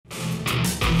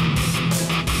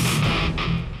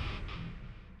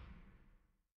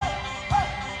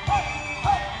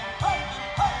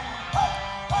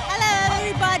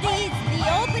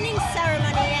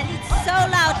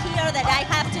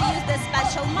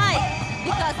mic,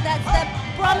 because that's the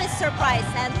promised surprise,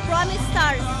 and promised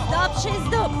stars, Dub she's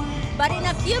Dub. But in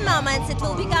a few moments it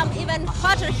will become even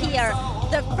hotter here.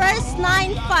 The first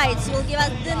 9 fights will give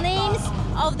us the names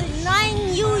of the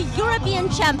 9 new European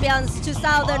champions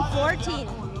 2014.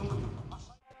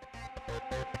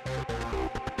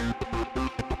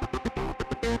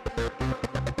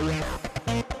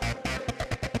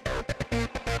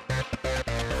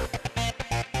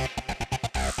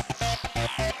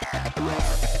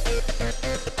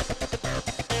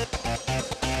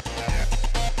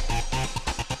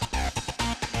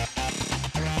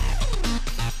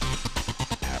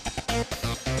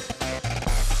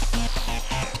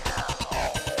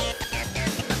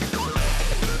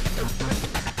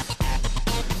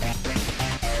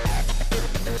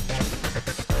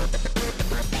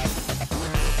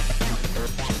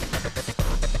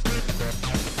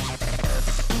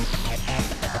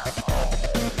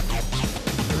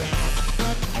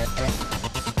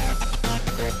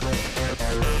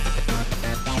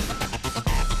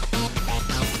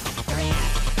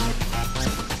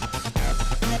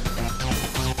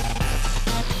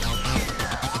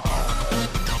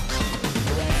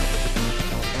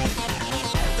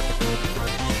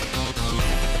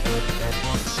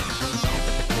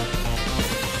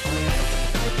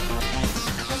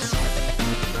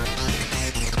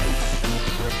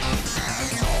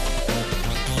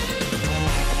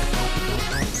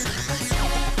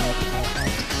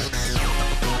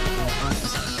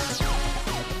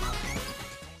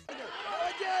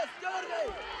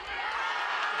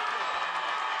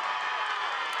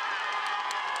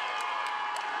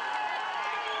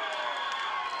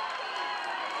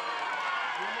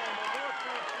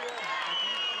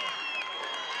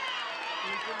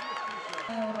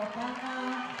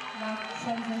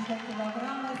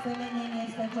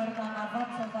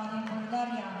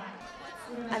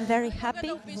 I'm very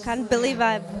happy, can't believe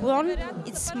I've won.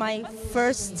 It's my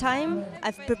first time.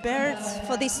 I've prepared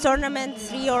for this tournament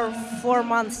 3 or 4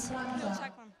 months.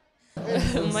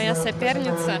 Моя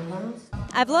соперница.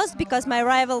 I've lost because my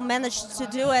rival managed to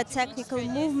do a technical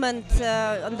movement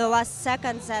on the last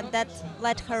seconds, and that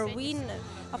let her win.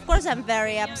 Of course I'm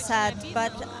very upset,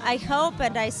 but I hope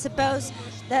and I suppose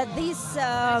that this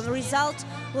result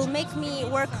will make me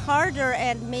work harder,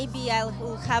 and maybe I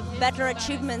will have better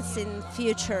achievements in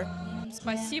future.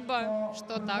 Спасибо,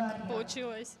 что так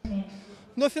получилось.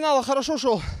 До финала хорошо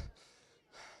шел.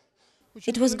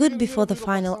 It was good before the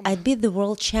final. I beat the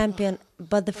world champion,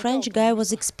 but the French guy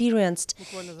was experienced.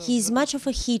 He is much of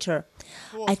a hitter.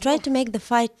 I tried to make the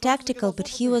fight tactical, but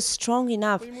he was strong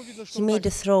enough. He made a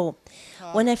throw.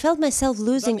 When I felt myself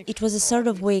losing, it was a sort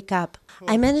of wake-up.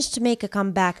 I managed to make a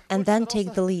comeback and then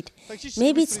take the lead.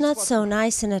 Maybe it's not so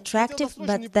nice and attractive,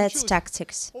 but that's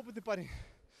tactics.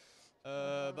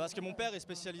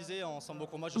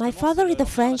 My father is the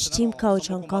French team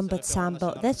coach on combat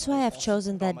Sambo. That's why I've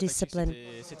chosen that discipline.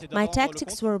 My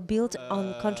tactics were built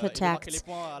on counterattacks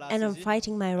and on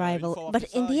fighting my rival. But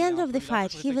in the end of the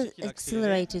fight, he was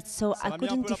accelerated, so I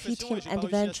couldn't defeat him and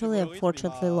eventually,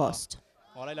 unfortunately, lost.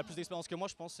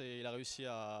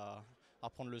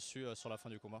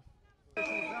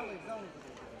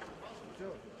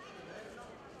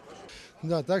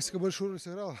 Да, тактика большую роль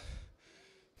сыграла.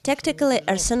 Tactically,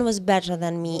 Arsen was better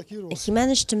than me. He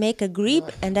managed to make a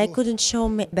grip, and I couldn't show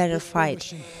a better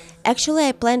fight. Actually,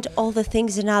 I planned all the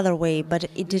things another way, but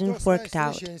it didn't work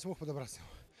out.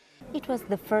 It was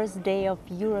the first day of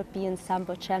European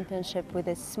Sambo Championship with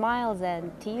its smiles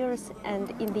and tears,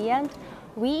 and in the end,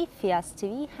 we, FIAS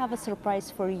TV, have a surprise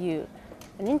for you.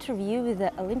 An interview with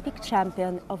the Olympic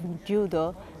champion of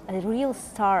judo, a real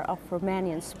star of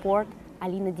Romanian sport,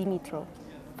 Alina Dimitrov.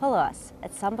 Follow us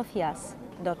at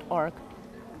sambofias.org.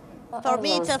 For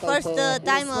me, it's the first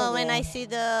time when I see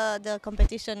the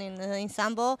competition in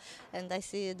Sambo, and I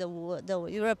see the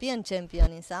European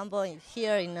champion in Sambo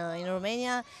here in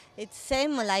Romania. It's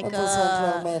same like in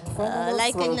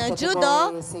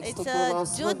judo.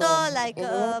 It's judo like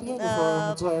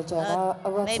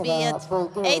maybe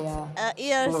 8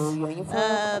 years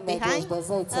behind.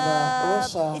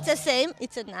 It's the same.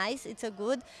 It's a nice. It's a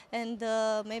good, and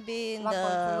maybe in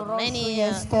the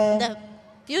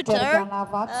the future,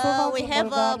 we have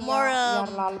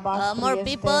more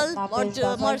people,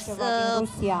 more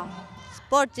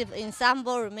sportive in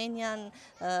Sambo, Romanian,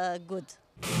 good.